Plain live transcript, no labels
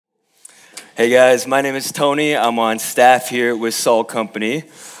Hey guys, my name is Tony. I'm on staff here with Salt Company.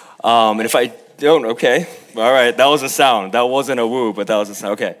 And if I don't, okay. All right, that was a sound. That wasn't a woo, but that was a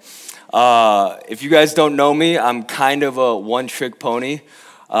sound. Okay. If you guys don't know me, I'm kind of a one-trick pony.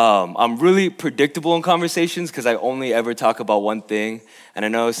 I'm really predictable in conversations because I only ever talk about one thing. And I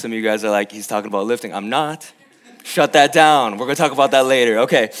know some of you guys are like, he's talking about lifting. I'm not. Shut that down. We're going to talk about that later.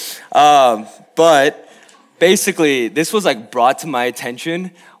 Okay. But basically, this was like brought to my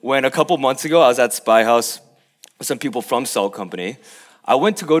attention when a couple months ago I was at Spy House with some people from Salt Company. I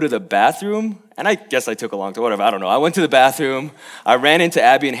went to go to the bathroom, and I guess I took a long time, whatever, I don't know. I went to the bathroom. I ran into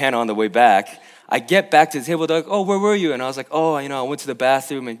Abby and Hannah on the way back. I get back to the table, they're like, oh, where were you? And I was like, oh, I went to the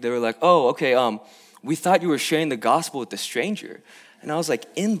bathroom, and they were like, oh, okay, we thought you were sharing the gospel with a stranger. And I was like,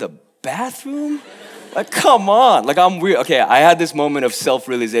 in the bathroom? Like, come on. Like, I'm weird. Okay, I had this moment of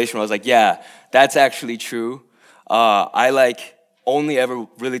self-realization where I was like, yeah, that's actually true. I only ever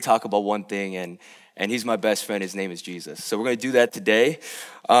really talk about one thing, and he's my best friend. His name is Jesus. So we're going to do that today.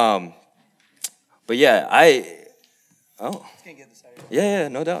 But yeah, Can you get this out of Yeah,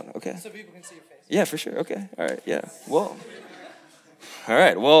 no doubt. Okay. so people can see your face? Yeah, for sure. Okay. All right. Yeah. Well. All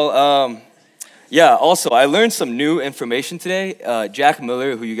right. Well. Yeah. Also, I learned some new information today. Jack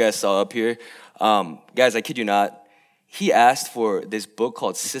Miller, who you guys saw up here, guys, I kid you not, he asked for this book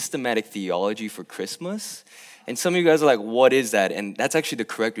called Systematic Theology for Christmas. And some of you guys are like, what is that? And that's actually the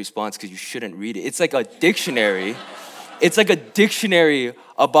correct response because you shouldn't read it. It's like a dictionary. It's like a dictionary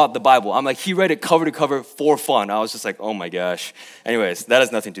about the Bible. I'm like, he read it cover to cover for fun. I was just like, oh my gosh. Anyways, that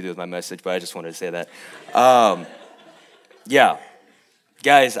has nothing to do with my message, but I just wanted to say that. Yeah.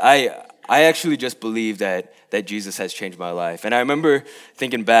 Guys, I actually just believe that Jesus has changed my life. And I remember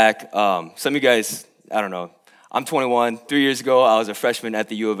thinking back, some of you guys, I don't know, I'm 21. 3 years ago, I was a freshman at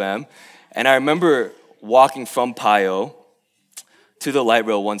the U of M. And I remember walking from PIO to the light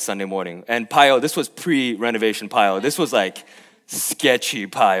rail one Sunday morning. And PIO, this was pre-renovation PIO. This was like sketchy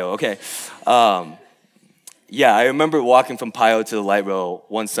PIO, okay? Yeah, I remember walking from PIO to the light rail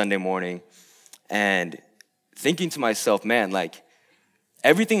one Sunday morning and thinking to myself, man, like,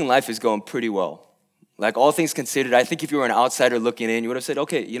 everything in life is going pretty well. Like, all things considered, I think if you were an outsider looking in, you would have said,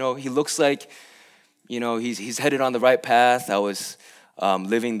 okay, he looks like, he's headed on the right path. I was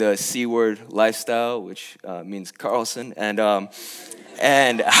living the C-word lifestyle, which means Carlson. And I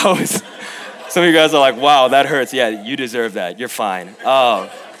was, some of you guys are like, wow, that hurts. Yeah, you deserve that. You're fine.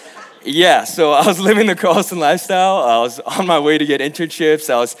 Yeah, so I was living the Carlson lifestyle. I was on my way to get internships.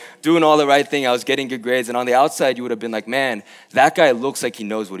 I was doing all the right thing. I was getting good grades. And on the outside, you would have been like, man, that guy looks like he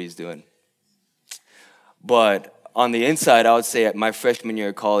knows what he's doing. But on the inside, I would say my freshman year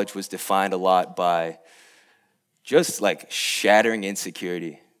of college was defined a lot by just like shattering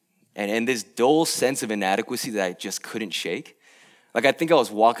insecurity and this dull sense of inadequacy that I just couldn't shake. Like, I think I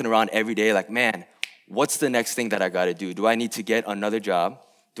was walking around every day like, man, what's the next thing that I got to do? Do I need to get another job?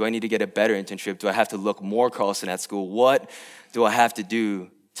 Do I need to get a better internship? Do I have to look more Carlson at school? What do I have to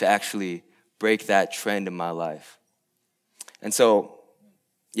do to actually break that trend in my life? And so,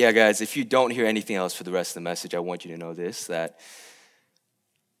 yeah, guys, if you don't hear anything else for the rest of the message, I want you to know this, that,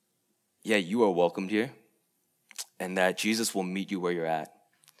 yeah, you are welcomed here, and that Jesus will meet you where you're at.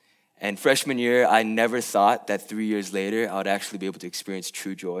 And freshman year, I never thought that 3 years later, I would actually be able to experience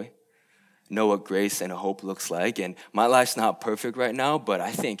true joy, know what grace and hope looks like. And my life's not perfect right now, but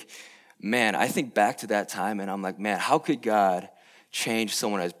I think back to that time, and I'm like, man, how could God change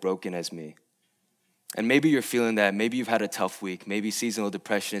someone as broken as me? And maybe you're feeling that. Maybe you've had a tough week. Maybe seasonal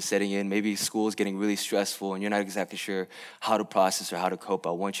depression is setting in. Maybe school is getting really stressful, and you're not exactly sure how to process or how to cope.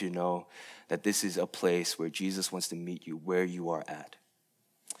 I want you to know that this is a place where Jesus wants to meet you where you are at.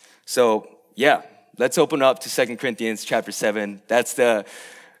 So, yeah, let's open up to 2 Corinthians chapter 7. That's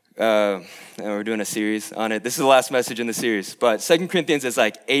we're doing a series on it. This is the last message in the series. But 2 Corinthians is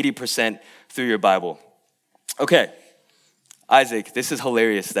like 80% through your Bible. Okay, Isaac, this is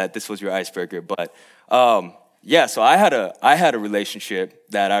hilarious that this was your icebreaker. But, yeah, so I had a relationship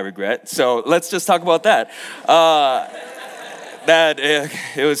that I regret. So let's just talk about that.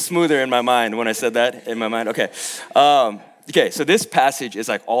 It was smoother in my mind when I said that in my mind. Okay. Okay, so this passage is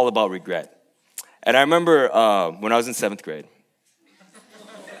like all about regret. And I remember when I was in 7th grade.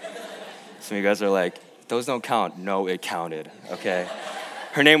 Some of you guys are like, those don't count. No, it counted, okay?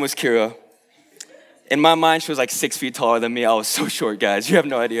 Her name was Kira. In my mind, she was like 6 feet taller than me. I was so short, guys. You have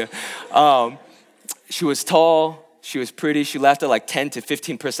no idea. She was tall. She was pretty. She laughed at like 10 to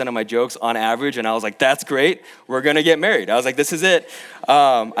 15% of my jokes on average. And I was like, that's great. We're going to get married. I was like, this is it.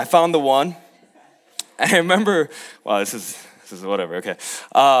 I found the one. I remember, wow, this is whatever, okay.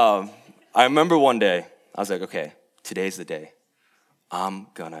 I remember one day, I was like, okay, today's the day. I'm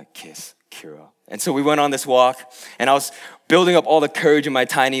gonna kiss Kira. And so we went on this walk, and I was building up all the courage in my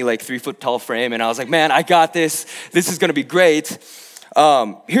tiny, 3-foot tall frame, and I was like, man, I got this. This is gonna be great.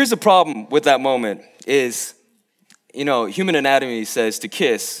 Here's the problem with that moment is, human anatomy says to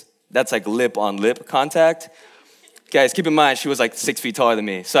kiss, that's like lip on lip contact. Guys, keep in mind, she was 6 feet taller than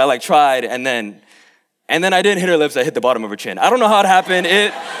me. So I tried, and then I didn't hit her lips, I hit the bottom of her chin. I don't know how it happened.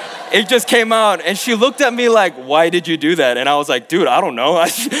 It just came out, and she looked at me like, why did you do that? And I was like, dude, I don't know.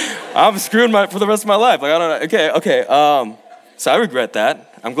 I'm screwed for the rest of my life. I don't know. Okay. So I regret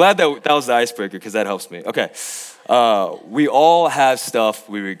that. I'm glad that was the icebreaker because that helps me. Okay. We all have stuff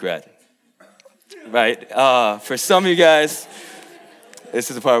we regret, right? For some of you guys, this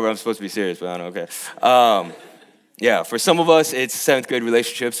is the part where I'm supposed to be serious, but I don't know. Okay. Yeah, for some of us, it's 7th grade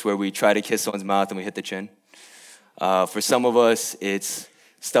relationships where we try to kiss someone's mouth and we hit the chin. For some of us, it's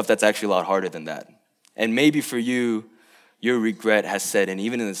stuff that's actually a lot harder than that. And maybe for you, your regret has set in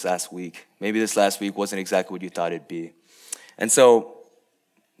even in this last week. Maybe this last week wasn't exactly what you thought it'd be. And so,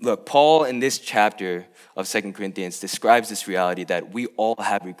 look, Paul in this chapter of 2 Corinthians describes this reality that we all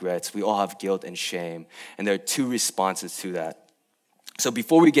have regrets, we all have guilt and shame, and there are 2 responses to that. So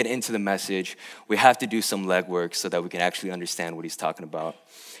before we get into the message, we have to do some legwork so that we can actually understand what he's talking about.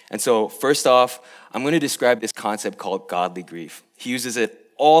 And so first off, I'm going to describe this concept called godly grief. He uses it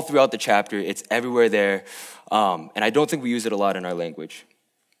all throughout the chapter. It's everywhere there. And I don't think we use it a lot in our language.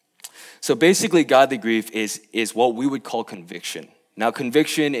 So basically, godly grief is what we would call conviction. Now,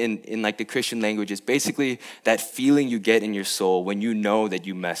 conviction in the Christian language is basically that feeling you get in your soul when you know that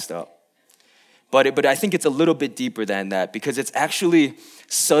you messed up. But I think it's a little bit deeper than that because it's actually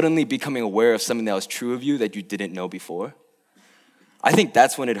suddenly becoming aware of something that was true of you that you didn't know before. I think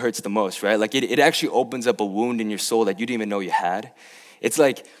that's when it hurts the most, right? It actually opens up a wound in your soul that you didn't even know you had. It's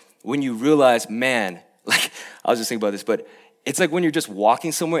like when you realize, man, I was just thinking about this, but it's like when you're just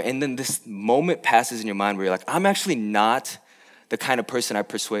walking somewhere and then this moment passes in your mind where you're like, I'm actually not the kind of person I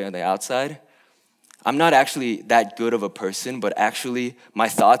persuade on the outside. I'm not actually that good of a person, but actually my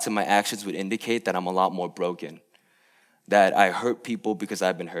thoughts and my actions would indicate that I'm a lot more broken, that I hurt people because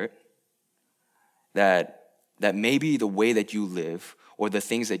I've been hurt, that maybe the way that you live or the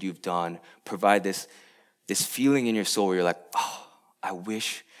things that you've done provide this feeling in your soul where you're like, oh, I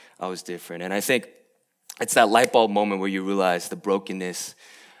wish I was different. And I think it's that light bulb moment where you realize the brokenness,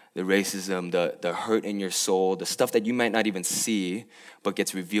 the racism, the hurt in your soul, the stuff that you might not even see, but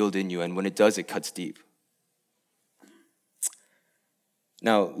gets revealed in you. And when it does, it cuts deep.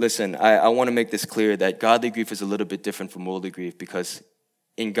 Now, listen, I want to make this clear that godly grief is a little bit different from worldly grief because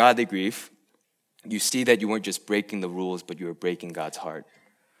in godly grief, you see that you weren't just breaking the rules, but you were breaking God's heart.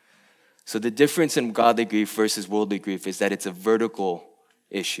 So the difference in godly grief versus worldly grief is that it's a vertical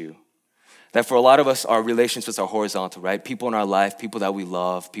issue. That for a lot of us, our relationships are horizontal, right? People in our life, people that we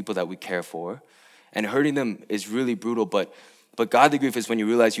love, people that we care for. And hurting them is really brutal, but godly grief is when you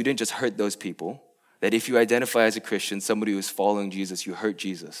realize you didn't just hurt those people, that if you identify as a Christian, somebody who's following Jesus, you hurt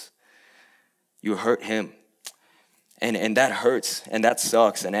Jesus. You hurt him. And that hurts, and that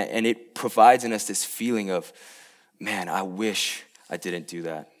sucks, and it provides in us this feeling of, man, I wish I didn't do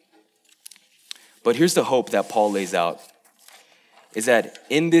that. But here's the hope that Paul lays out, is that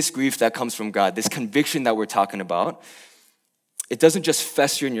in this grief that comes from God, this conviction that we're talking about, it doesn't just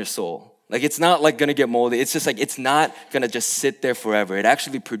fester in your soul. It's not gonna get moldy. It's just it's not gonna just sit there forever. It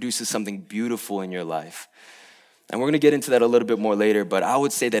actually produces something beautiful in your life. And we're gonna get into that a little bit more later, but I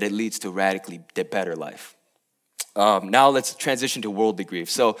would say that it leads to a radically better life. Now let's transition to worldly grief.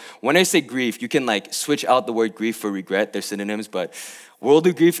 So when I say grief, you can switch out the word grief for regret. They're synonyms, but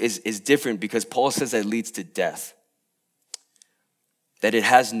worldly grief is different because Paul says that it leads to death, that it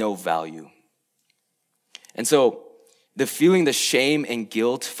has no value. And so the feeling, the shame and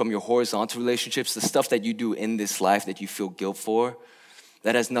guilt from your horizontal relationships, the stuff that you do in this life that you feel guilt for,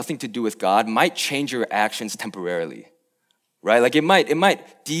 that has nothing to do with God, might change your actions temporarily. Right? It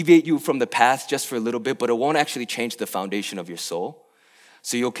might deviate you from the path just for a little bit, but it won't actually change the foundation of your soul.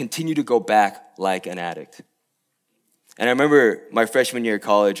 So you'll continue to go back like an addict. And I remember my freshman year of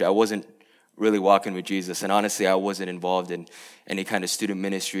college, I wasn't really walking with Jesus. And honestly, I wasn't involved in any kind of student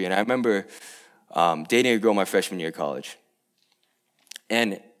ministry. And I remember dating a girl my freshman year of college.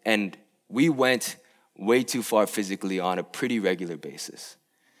 And we went way too far physically on a pretty regular basis.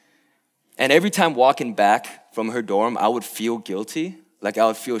 And every time walking back from her dorm, I would feel guilty. I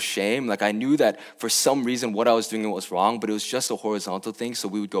would feel shame. I knew that for some reason what I was doing was wrong, but it was just a horizontal thing. So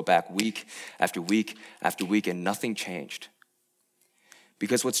we would go back week after week after week, and nothing changed.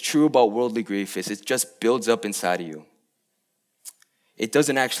 Because what's true about worldly grief is it just builds up inside of you. It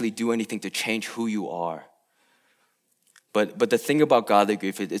doesn't actually do anything to change who you are. But the thing about godly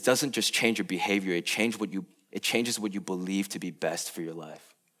grief, it doesn't just change your behavior, it changes what you believe to be best for your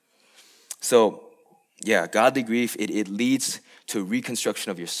life. So, yeah, godly grief, it leads to a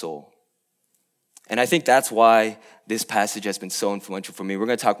reconstruction of your soul. And I think that's why this passage has been so influential for me. We're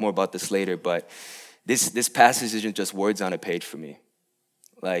going to talk more about this later, but this passage isn't just words on a page for me.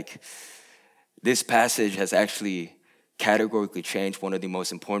 Like, this passage has actually categorically changed one of the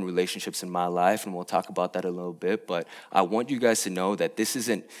most important relationships in my life, and we'll talk about that a little bit. But I want you guys to know that this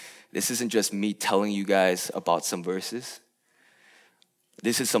isn't just me telling you guys about some verses.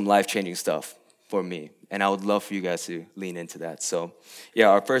 This is some life-changing stuff for me, and I would love for you guys to lean into that. So, yeah,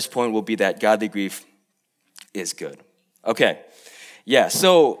 our first point will be that godly grief is good. Okay, yeah,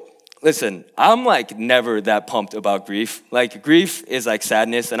 so listen, I'm like never that pumped about grief. Like grief is like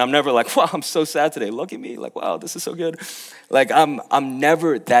sadness, and I'm never like, wow, I'm so sad today. Look at me, like, wow, this is so good. Like I'm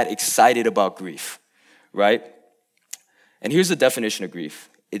never that excited about grief, right? And here's the definition of grief.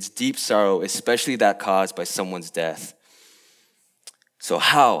 It's deep sorrow, especially that caused by someone's death. So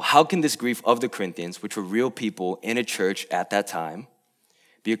how can this grief of the Corinthians, which were real people in a church at that time,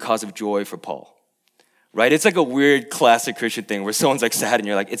 be a cause of joy for Paul? Right? It's like a weird classic Christian thing where someone's like sad and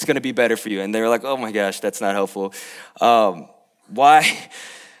you're like, it's going to be better for you. And they're like, oh my gosh, that's not helpful. Why?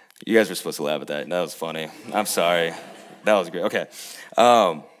 You guys were supposed to laugh at that. That was funny. I'm sorry. That was great. Okay.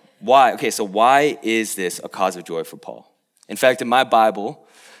 Why? Okay, so why is this a cause of joy for Paul? In fact, in my Bible,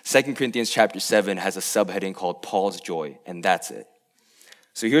 2 Corinthians chapter 7 has a subheading called Paul's Joy, and that's it.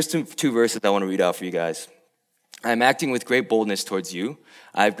 So here's two verses I want to read out for you guys. I am acting with great boldness towards you.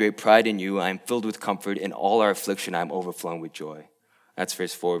 I have great pride in you. I am filled with comfort. In all our affliction, I am overflowing with joy. That's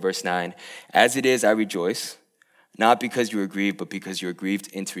verse 4. Verse 9. As it is, I rejoice, not because you were grieved, but because you were grieved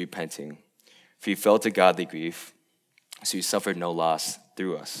into repenting. For you felt a godly grief, so you suffered no loss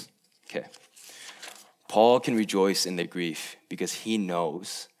through us. Okay. Paul can rejoice in their grief because he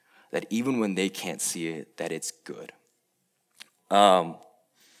knows that even when they can't see it, that it's good.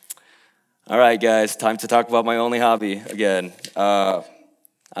 All right, guys, time to talk about my only hobby again.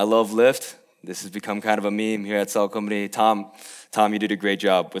 I love Lyft. This has become kind of a meme here at Salt Company. Tom, you did a great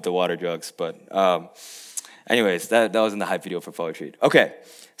job with the water jugs. But anyways, that was in the hype video for Fall Retreat. Okay,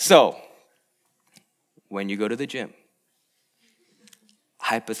 so when you go to the gym,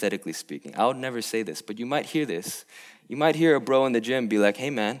 hypothetically speaking, I would never say this, but you might hear this. You might hear a bro in the gym be like,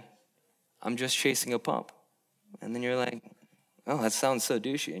 hey, man, I'm just chasing a pump. And then you're like, oh, that sounds so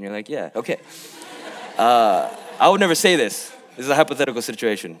douchey. And you're like, yeah, okay. I would never say this. This is a hypothetical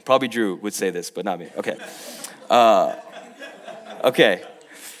situation. Probably Drew would say this, but not me. Okay. Okay.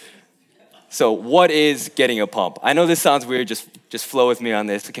 So what is getting a pump? I know this sounds weird. Just flow with me on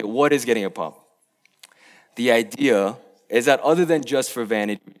this. Okay, what is getting a pump? The idea is that other than just for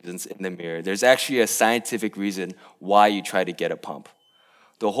vanity reasons in the mirror, there's actually a scientific reason why you try to get a pump.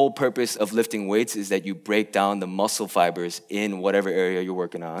 The whole purpose of lifting weights is that you break down the muscle fibers in whatever area you're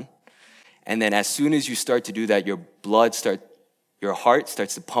working on. And then as soon as you start to do that, your heart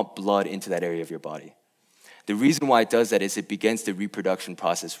starts to pump blood into that area of your body. The reason why it does that is it begins the reproduction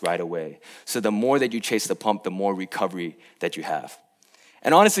process right away. So the more that you chase the pump, the more recovery that you have.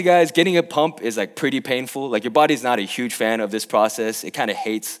 And honestly, guys, getting a pump is like pretty painful. Like your body's not a huge fan of this process. It kind of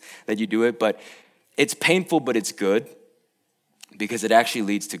hates that you do it, but it's painful, but it's good, because it actually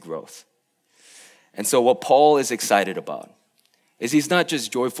leads to growth. And so what Paul is excited about is he's not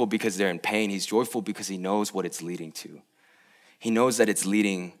just joyful because they're in pain, he's joyful because he knows what it's leading to. He knows that it's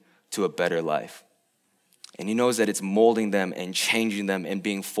leading to a better life. And he knows that it's molding them and changing them and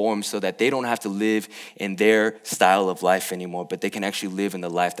being formed so that they don't have to live in their style of life anymore, but they can actually live in the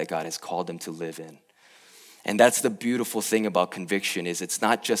life that God has called them to live in. And that's the beautiful thing about conviction, is it's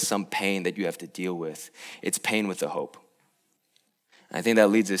not just some pain that you have to deal with. It's pain with a hope. I think that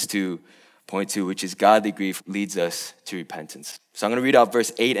leads us to point 2, which is godly grief leads us to repentance. So I'm going to read out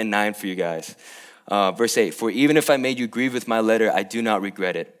verse 8 and 9 for you guys. Verse 8, for even if I made you grieve with my letter, I do not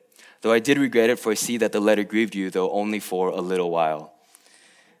regret it. Though I did regret it, for I see that the letter grieved you, though only for a little while.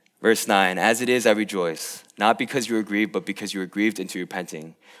 Verse 9, as it is, I rejoice, not because you were grieved, but because you were grieved into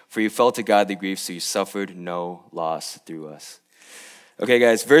repenting. For you felt a godly grief, so you suffered no loss through us. Okay,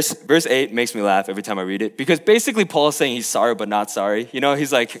 guys, verse 8 makes me laugh every time I read it, because basically Paul is saying he's sorry but not sorry. You know,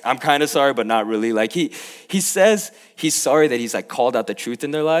 he's like, I'm kind of sorry but not really. Like he says he's sorry that he's like called out the truth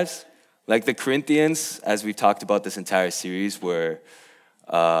in their lives. Like the Corinthians, as we've talked about this entire series, were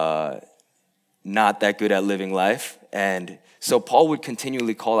not that good at living life. And so Paul would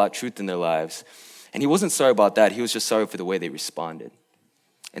continually call out truth in their lives. And he wasn't sorry about that. He was just sorry for the way they responded.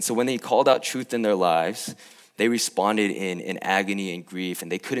 And so when he called out truth in their lives, they responded in agony and grief,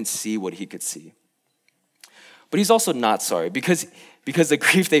 and they couldn't see what he could see. But he's also not sorry because the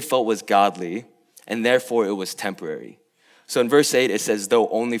grief they felt was godly, and therefore it was temporary. So in verse 8, it says, though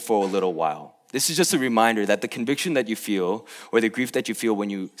only for a little while. This is just a reminder that the conviction that you feel, or the grief that you feel when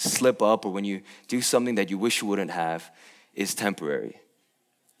you slip up or when you do something that you wish you wouldn't have, is temporary.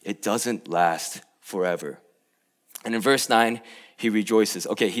 It doesn't last forever. And in verse 9, he rejoices.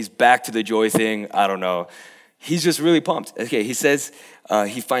 Okay, he's back to the joy thing. I don't know. He's just really pumped. Okay, he says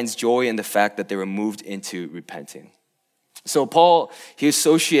he finds joy in the fact that they were moved into repenting. So Paul, he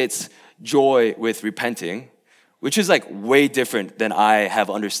associates joy with repenting, which is like way different than I have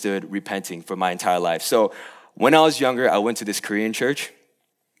understood repenting for my entire life. So when I was younger, I went to this Korean church,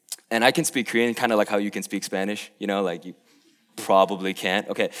 and I can speak Korean kind of like how you can speak Spanish, like you probably can't.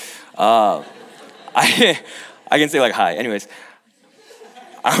 Okay. I can say like hi. Anyways,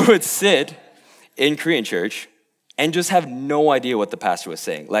 I would sit in Korean church and just have no idea what the pastor was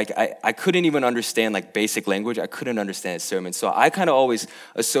saying. Like I couldn't even understand like basic language. I couldn't understand his sermon. So I kind of always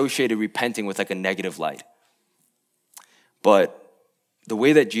associated repenting with like a negative light. But the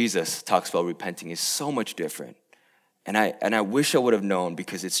way that Jesus talks about repenting is so much different. And I wish I would have known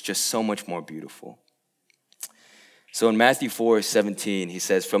because it's just so much more beautiful. So in Matthew 4:17, he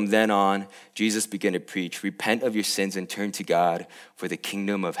says, from then on, Jesus began to preach, repent of your sins and turn to God, for the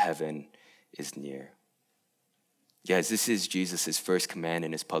kingdom of heaven is near. Guys, this is Jesus' first command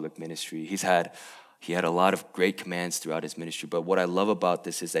in his public ministry. He had a lot of great commands throughout his ministry, but what I love about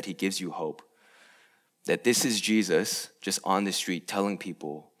this is that he gives you hope. That this is Jesus just on the street telling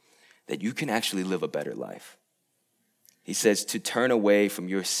people that you can actually live a better life. He says to turn away from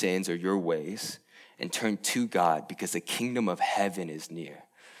your sins or your ways and turn to God because the kingdom of heaven is near.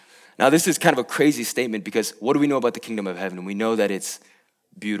 Now, this is kind of a crazy statement because what do we know about the kingdom of heaven? We know that it's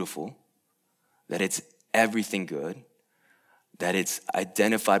beautiful, that it's everything good, that it's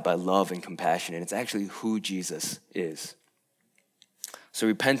identified by love and compassion, and it's actually who Jesus is. So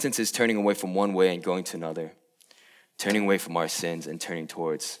repentance is turning away from one way and going to another, turning away from our sins and turning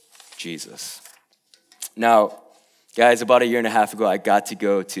towards Jesus. Now, guys, about a year and a half ago, I got to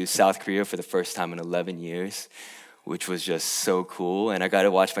go to South Korea for the first time in 11 years, which was just so cool. And I got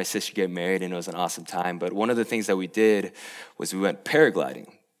to watch my sister get married, and it was an awesome time. But one of the things that we did was we went paragliding.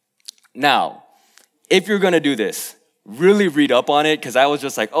 Now, if you're going to do this, really read up on it, because I was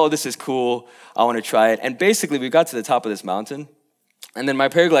just like, oh, this is cool. I want to try it. And basically, we got to the top of this mountain. And then my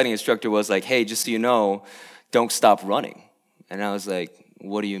paragliding instructor was like, hey, just so you know, don't stop running. And I was like,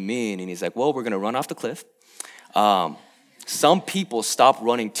 what do you mean? And he's like, well, we're going to run off the cliff. Some people stop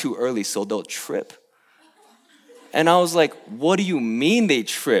running too early, so they'll trip. And I was like, what do you mean they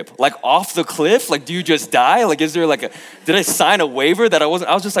trip? Like off the cliff? Like, do you just die? Like, is there like did I sign a waiver that I was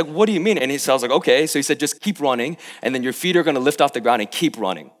just like, what do you mean? And so I was like, okay. So he said, just keep running, and then your feet are going to lift off the ground and keep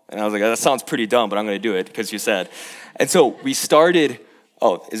running. And I was like, that sounds pretty dumb, but I'm going to do it because you said. And so we started,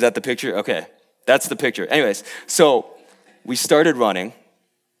 oh, is that the picture? Okay, that's the picture. Anyways, so we started running.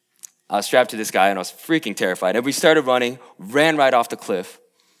 I was strapped to this guy, and I was freaking terrified. And we started running, ran right off the cliff,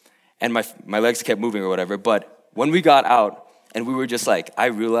 and my legs kept moving or whatever. But when we got out, and we were just like, I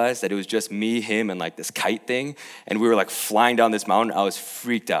realized that it was just me, him, and like this kite thing, and we were like flying down this mountain. I was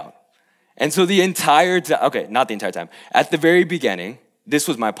freaked out. And so the entire time, okay, not the entire time, at the very beginning, this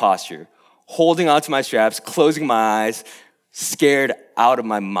was my posture, holding onto my straps, closing my eyes, scared out of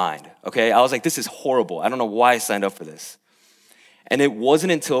my mind, okay? I was like, this is horrible. I don't know why I signed up for this. And it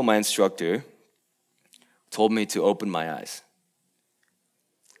wasn't until my instructor told me to open my eyes.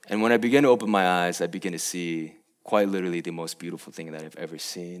 And when I began to open my eyes, I began to see quite literally the most beautiful thing that I've ever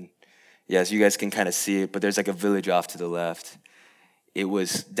seen. Yes, you guys can kind of see it, but there's like a village off to the left. It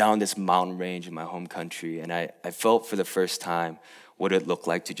was down this mountain range in my home country, and I felt for the first time what it looked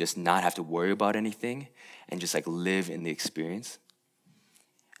like to just not have to worry about anything and just like live in the experience.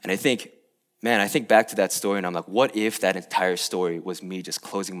 And I think back to that story, and I'm like, what if that entire story was me just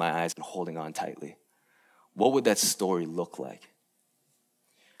closing my eyes and holding on tightly? What would that story look like?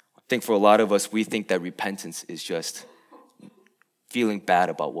 I think for a lot of us, we think that repentance is just feeling bad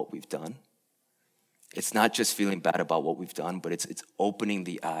about what we've done. It's not just feeling bad about what we've done, but it's opening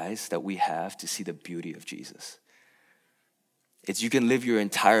the eyes that we have to see the beauty of Jesus. It's you can live your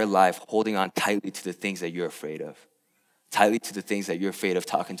entire life holding on tightly to the things that you're afraid of, tightly to the things that you're afraid of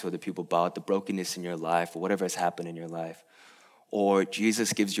talking to other people about, the brokenness in your life, or whatever has happened in your life. Or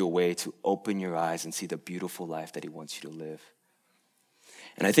Jesus gives you a way to open your eyes and see the beautiful life that he wants you to live.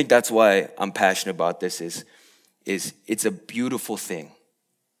 And I think that's why I'm passionate about this is it's a beautiful thing.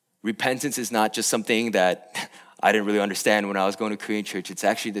 Repentance is not just something that I didn't really understand when I was going to Korean church. It's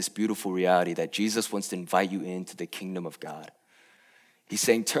actually this beautiful reality that Jesus wants to invite you into the kingdom of God. He's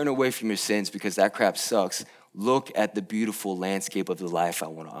saying, turn away from your sins because that crap sucks. Look at the beautiful landscape of the life I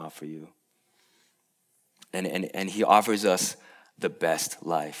want to offer you. And he offers us the best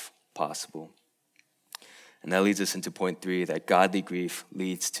life possible. And that leads us into point 3, that godly grief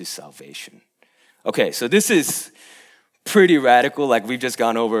leads to salvation. Okay, so this is pretty radical. Like, we've just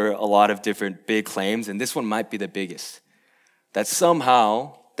gone over a lot of different big claims, and this one might be the biggest. That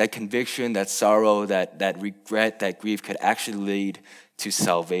somehow that conviction, that sorrow, that regret, that grief could actually lead to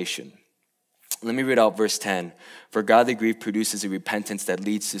salvation. Let me read out verse 10. For godly grief produces a repentance that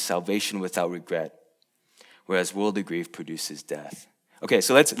leads to salvation without regret, whereas worldly grief produces death. Okay,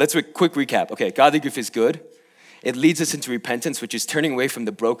 so let's quick recap. Okay, godly grief is good. It leads us into repentance, which is turning away from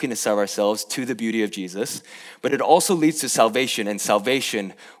the brokenness of ourselves to the beauty of Jesus. But it also leads to salvation, and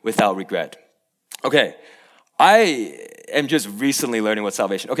salvation without regret. Okay, I am just recently learning what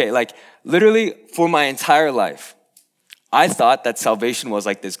salvation. Okay, like literally for my entire life, I thought that salvation was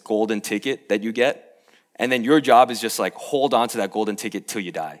like this golden ticket that you get. And then your job is just like hold on to that golden ticket till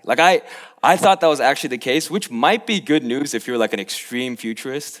you die. Like I thought that was actually the case, which might be good news if you're like an extreme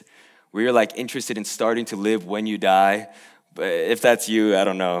futurist, where you're like interested in starting to live when you die. But if that's you, I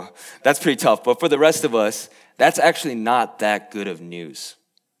don't know. That's pretty tough. But for the rest of us, that's actually not that good of news.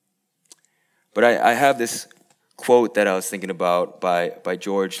 But I have this quote that I was thinking about by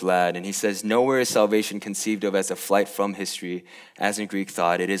George Ladd, and he says, "Nowhere is salvation conceived of as a flight from history, as in Greek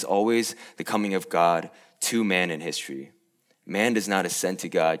thought. It is always the coming of God to man in history. Man does not ascend to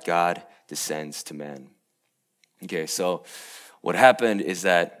God, God descends to man." Okay, so what happened is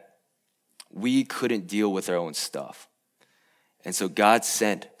that we couldn't deal with our own stuff. And so God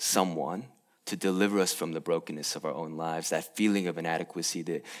sent someone to deliver us from the brokenness of our own lives, that feeling of inadequacy,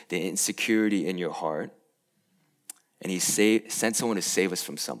 the insecurity in your heart. And he sent someone to save us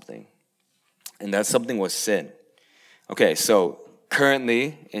from something. And that something was sin. Okay, so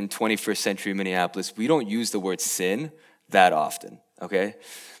currently in 21st century Minneapolis, we don't use the word sin that often, okay?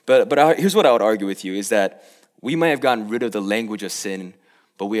 But here's what I would argue with you, is that we might have gotten rid of the language of sin,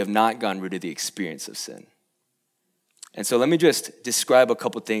 but we have not gotten rid of the experience of sin. And so let me just describe a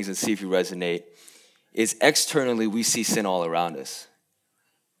couple things and see if you resonate. Is externally, we see sin all around us.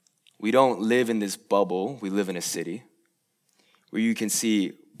 We don't live in this bubble. We live in a city where you can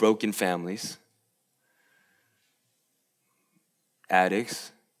see broken families,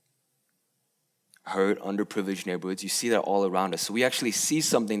 addicts, hurt, underprivileged neighborhoods. You see that all around us. So we actually see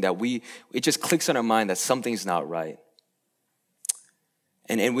something that it just clicks on our mind that something's not right.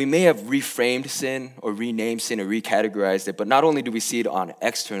 And we may have reframed sin or renamed sin or recategorized it, but not only do we see it on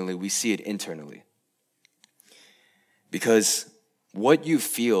externally, we see it internally. Because what you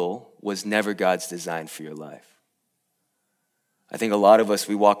feel was never God's design for your life. I think a lot of us,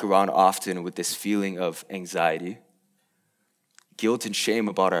 we walk around often with this feeling of anxiety, guilt and shame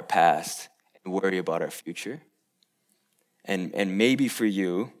about our past, and worry about our future. And maybe for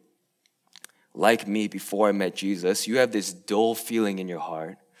you, like me before I met Jesus, you have this dull feeling in your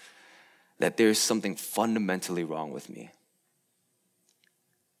heart that there's something fundamentally wrong with me.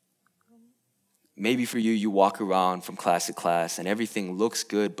 Maybe for you, you walk around from class to class and everything looks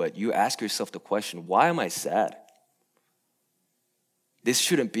good, but you ask yourself the question, why am I sad? This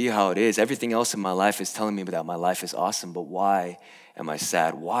shouldn't be how it is. Everything else in my life is telling me that my life is awesome, but why am I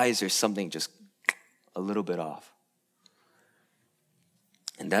sad? Why is there something just a little bit off?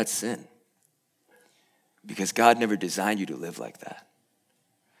 And that's sin. Because God never designed you to live like that.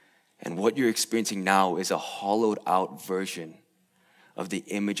 And what you're experiencing now is a hollowed out version of the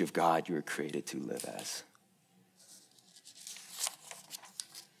image of God you were created to live as.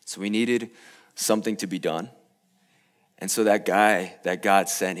 So we needed something to be done. And so that guy that God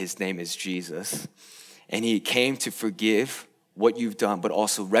sent, his name is Jesus. And he came to forgive what you've done, but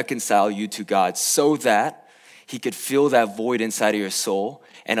also reconcile you to God so that he could fill that void inside of your soul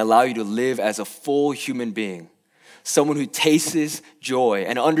and allow you to live as a full human being. Someone who tastes joy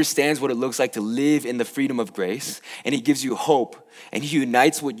and understands what it looks like to live in the freedom of grace. And he gives you hope. And he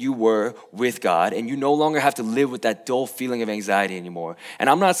unites what you were with God. And you no longer have to live with that dull feeling of anxiety anymore. And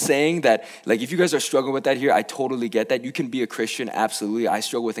I'm not saying that, like, if you guys are struggling with that here, I totally get that. You can be a Christian, absolutely. I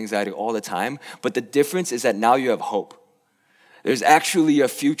struggle with anxiety all the time. But the difference is that now you have hope. There's actually a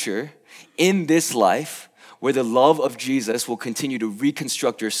future in this life where the love of Jesus will continue to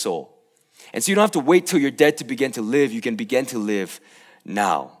reconstruct your soul. And so you don't have to wait till you're dead to begin to live. You can begin to live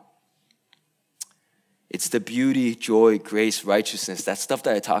now. It's the beauty, joy, grace, righteousness, that stuff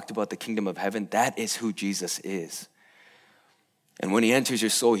that I talked about, the kingdom of heaven. That is who Jesus is. And when he enters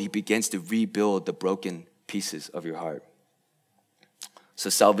your soul, he begins to rebuild the broken pieces of your heart. So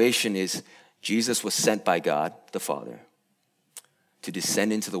salvation is Jesus was sent by God, the Father, to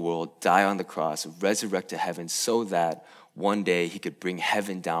descend into the world, die on the cross, resurrect to heaven so that one day he could bring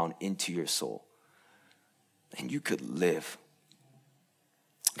heaven down into your soul and you could live.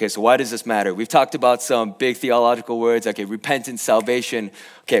 Okay, so why does this matter? We've talked about some big theological words, okay, repentance, salvation.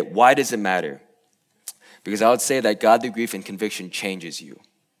 Okay, why does it matter? Because I would say that godly grief and conviction changes you.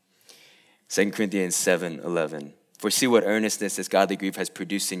 2 Corinthians 7:11. For see what earnestness this godly grief has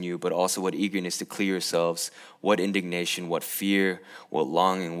produced in you, but also what eagerness to clear yourselves, what indignation, what fear, what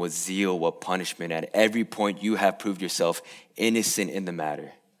longing, what zeal, what punishment. At every point you have proved yourself innocent in the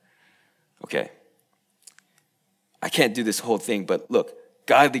matter. Okay. I can't do this whole thing, but look,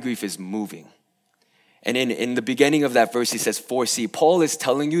 godly grief is moving. And in the beginning of that verse, he says, for see, Paul is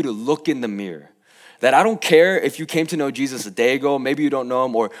telling you to look in the mirror. That I don't care if you came to know Jesus a day ago, maybe you don't know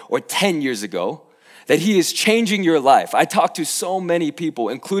him, or 10 years ago, that he is changing your life. I talk to so many people,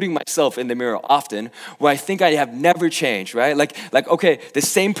 including myself in the mirror often, where I think I have never changed, right? Like, okay, the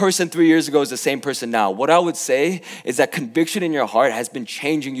same person 3 years ago is the same person now. What I would say is that conviction in your heart has been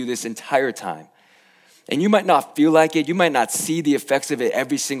changing you this entire time. And you might not feel like it, you might not see the effects of it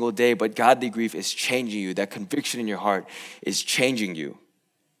every single day, but godly grief is changing you. That conviction in your heart is changing you.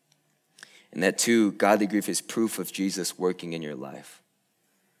 And that too, godly grief is proof of Jesus working in your life.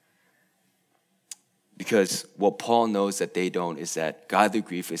 Because what Paul knows that they don't is that godly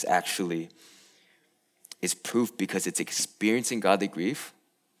grief is proof because it's experiencing godly grief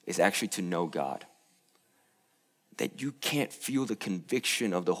is actually to know God. That you can't feel the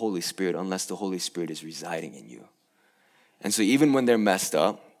conviction of the Holy Spirit unless the Holy Spirit is residing in you. And so even when they're messed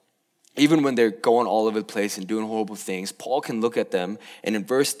up, even when they're going all over the place and doing horrible things, Paul can look at them, and in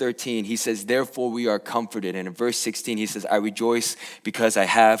verse 13, he says, therefore we are comforted. And in verse 16, he says, I rejoice because I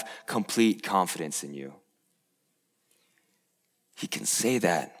have complete confidence in you. He can say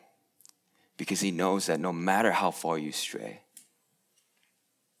that because he knows that no matter how far you stray,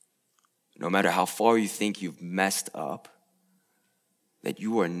 no matter how far you think you've messed up, that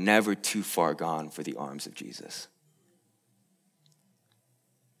you are never too far gone for the arms of Jesus.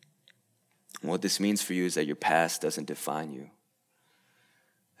 And what this means for you is that your past doesn't define you.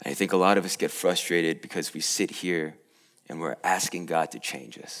 And I think a lot of us get frustrated because we sit here and we're asking God to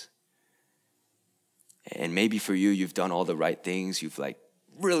change us. And maybe for you, you've done all the right things. You've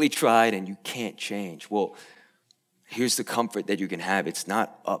really tried and you can't change. Well, here's the comfort that you can have. It's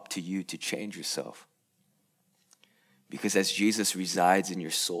not up to you to change yourself. Because as Jesus resides in your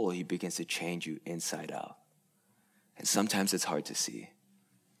soul, he begins to change you inside out. And sometimes it's hard to see,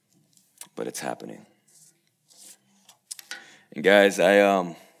 but it's happening. And guys,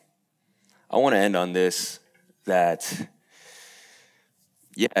 I want to end on this, that,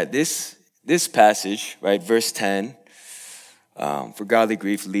 this passage, right, verse 10, for godly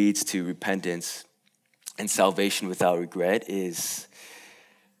grief leads to repentance and salvation without regret, is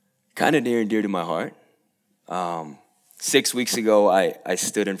kind of near and dear to my heart. 6 weeks ago, I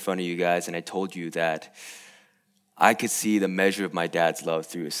stood in front of you guys and I told you that I could see the measure of my dad's love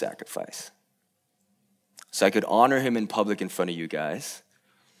through his sacrifice. So I could honor him in public in front of you guys.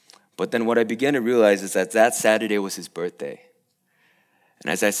 But then what I began to realize is that Saturday was his birthday.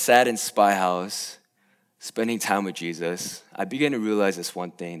 And as I sat in Spy House, spending time with Jesus, I began to realize this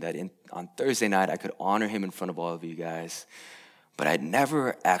one thing, that on Thursday night, I could honor him in front of all of you guys, but I'd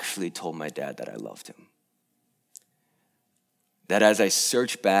never actually told my dad that I loved him. That as I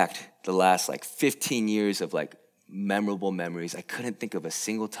searched back the last 15 years of memorable memories, I couldn't think of a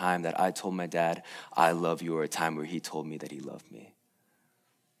single time that I told my dad, I love you, or a time where he told me that he loved me.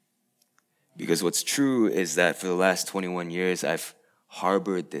 Because what's true is that for the last 21 years, I've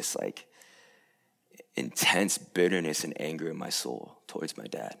harbored this intense bitterness and anger in my soul towards my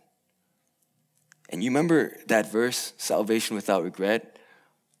dad. And you remember that verse, salvation without regret?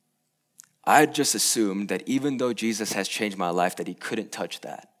 I just assumed that even though Jesus has changed my life, that he couldn't touch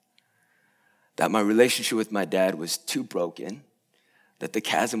that. That my relationship with my dad was too broken, that the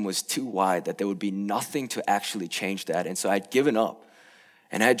chasm was too wide, that there would be nothing to actually change that. And so I'd given up.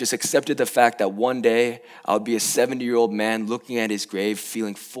 And I had just accepted the fact that one day I would be a 70-year-old man looking at his grave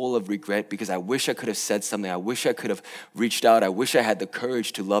feeling full of regret because I wish I could have said something. I wish I could have reached out. I wish I had the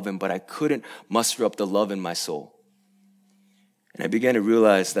courage to love him, but I couldn't muster up the love in my soul. And I began to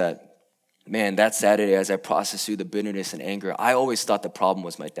realize that, man, that Saturday as I processed through the bitterness and anger, I always thought the problem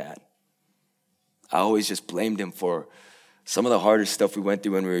was my dad. I always just blamed him for some of the harder stuff we went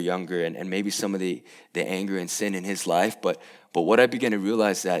through when we were younger and maybe some of the anger and sin in his life. But what I began to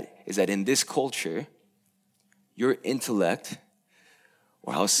realize is that in this culture, your intellect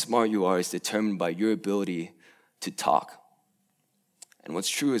or how smart you are is determined by your ability to talk. And what's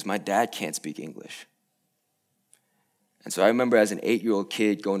true is my dad can't speak English. And so I remember as an 8-year-old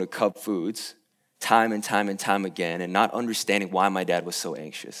kid going to Cub Foods time and time and time again and not understanding why my dad was so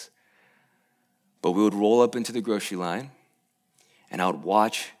anxious. But we would roll up into the grocery line and I would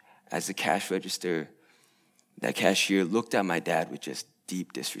watch as the cash register, that cashier looked at my dad with just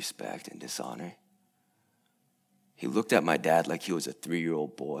deep disrespect and dishonor. He looked at my dad like he was a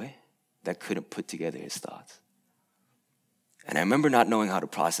 3-year-old boy that couldn't put together his thoughts. And I remember not knowing how to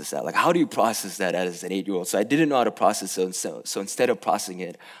process that. Like, how do you process that as an 8-year-old? So I didn't know how to process it. So instead of processing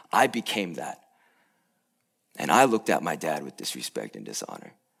it, I became that. And I looked at my dad with disrespect and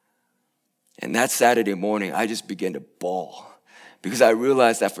dishonor. And that Saturday morning, I just began to bawl because I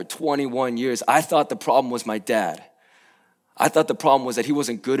realized that for 21 years, I thought the problem was my dad. I thought the problem was that he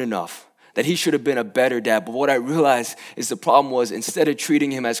wasn't good enough, that he should have been a better dad. But what I realized is the problem was instead of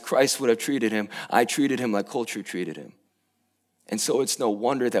treating him as Christ would have treated him, I treated him like culture treated him. And so it's no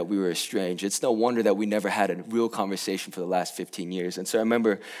wonder that we were estranged. It's no wonder that we never had a real conversation for the last 15 years. And so I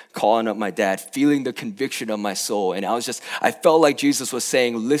remember calling up my dad, feeling the conviction of my soul. And I felt like Jesus was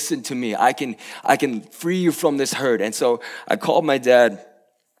saying, listen to me. I can free you from this hurt. And so I called my dad,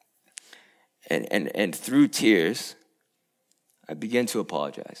 and through tears, I began to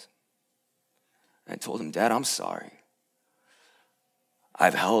apologize. I told him, Dad, I'm sorry.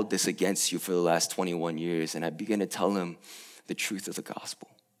 I've held this against you for the last 21 years. And I began to tell him the truth of the gospel,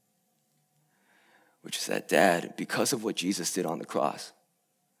 which is that, Dad, because of what Jesus did on the cross,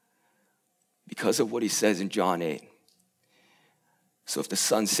 because of what he says in John 8, so if the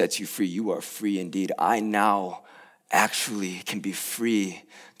Son sets you free, you are free indeed. I now actually can be free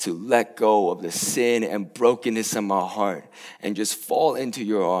to let go of the sin and brokenness in my heart and just fall into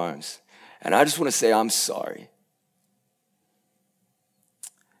your arms. And I just want to say I'm sorry.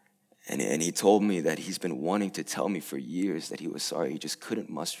 And he told me that he's been wanting to tell me for years that he was sorry. He just couldn't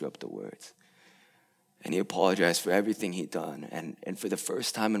muster up the words. And he apologized for everything he'd done. And for the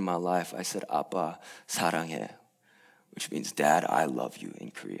first time in my life, I said, Appa 사랑해, which means, Dad, I love you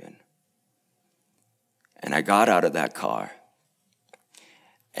in Korean. And I got out of that car.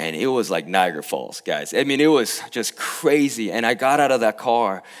 And it was like Niagara Falls, guys. I mean, it was just crazy. And I got out of that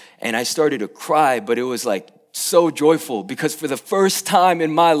car and I started to cry, but it was like so joyful because for the first time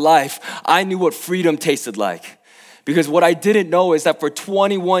in my life, I knew what freedom tasted like. Because what I didn't know is that for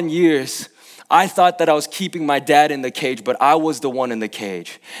 21 years, I thought that I was keeping my dad in the cage, but I was the one in the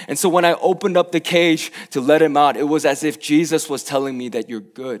cage. And so when I opened up the cage to let him out, it was as if Jesus was telling me that you're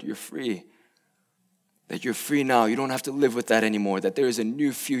good, you're free. That you're free now, you don't have to live with that anymore, that there is a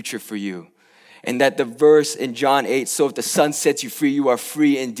new future for you. And that the verse in John 8, so if the Son sets you free, you are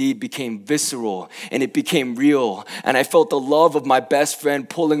free indeed, became visceral and it became real. And I felt the love of my best friend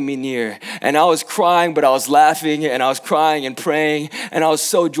pulling me near. And I was crying, but I was laughing and I was crying and praying. And I was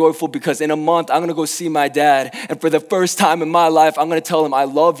so joyful because in a month, I'm going to go see my dad. And for the first time in my life, I'm going to tell him, I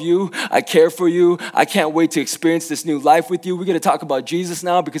love you. I care for you. I can't wait to experience this new life with you. We're going to talk about Jesus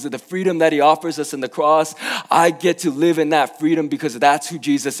now because of the freedom that he offers us in the cross. I get to live in that freedom because that's who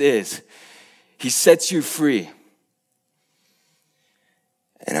Jesus is. He sets you free.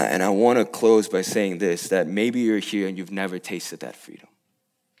 And I want to close by saying this, that maybe you're here and you've never tasted that freedom.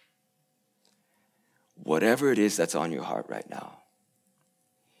 Whatever it is that's on your heart right now,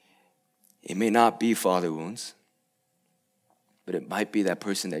 it may not be father wounds, but it might be that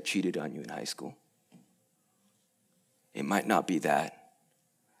person that cheated on you in high school. It might not be that,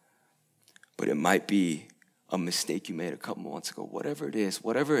 but it might be a mistake you made a couple months ago. Whatever it is,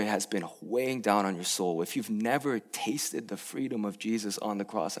 whatever it has been weighing down on your soul, if you've never tasted the freedom of Jesus on the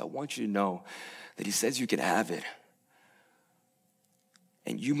cross, I want you to know that he says you can have it.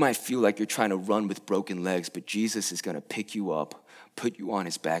 And you might feel like you're trying to run with broken legs, but Jesus is going to pick you up, put you on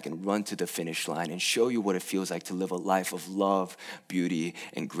his back, and run to the finish line and show you what it feels like to live a life of love, beauty,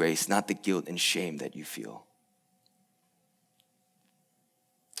 and grace, not the guilt and shame that you feel.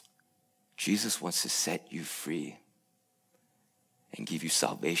 Jesus wants to set you free and give you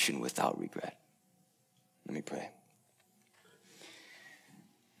salvation without regret. Let me pray.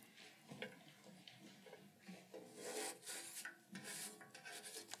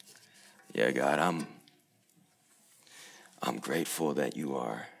 Yeah, God, I'm grateful that you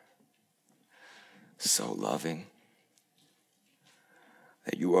are so loving,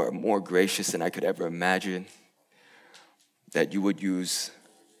 that you are more gracious than I could ever imagine, that you would use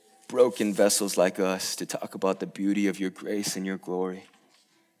broken vessels like us to talk about the beauty of your grace and your glory.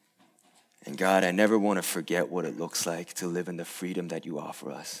 And God, I never want to forget what it looks like to live in the freedom that you offer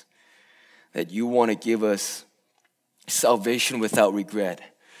us. That you want to give us salvation without regret.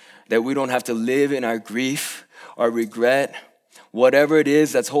 That we don't have to live in our grief, our regret, whatever it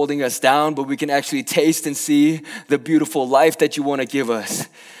is that's holding us down, but we can actually taste and see the beautiful life that you want to give us.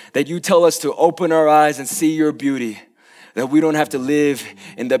 That you tell us to open our eyes and see your beauty. That we don't have to live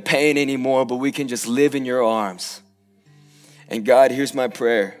in the pain anymore, but we can just live in your arms. And God, here's my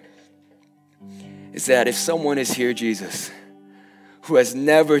prayer. Is that if someone is here, Jesus, who has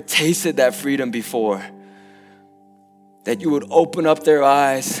never tasted that freedom before, that you would open up their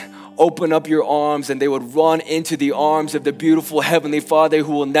eyes, open up your arms, and they would run into the arms of the beautiful Heavenly Father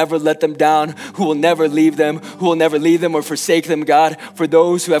who will never let them down, who will never leave them, who will never leave them or forsake them, God. For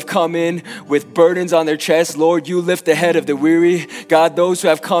those who have come in with burdens on their chest, Lord, you lift the head of the weary. God, those who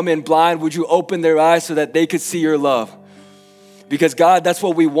have come in blind, would you open their eyes so that they could see your love? Because God, that's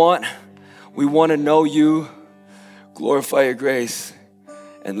what we want. We want to know you, glorify your grace,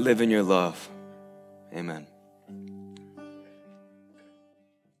 and live in your love. Amen.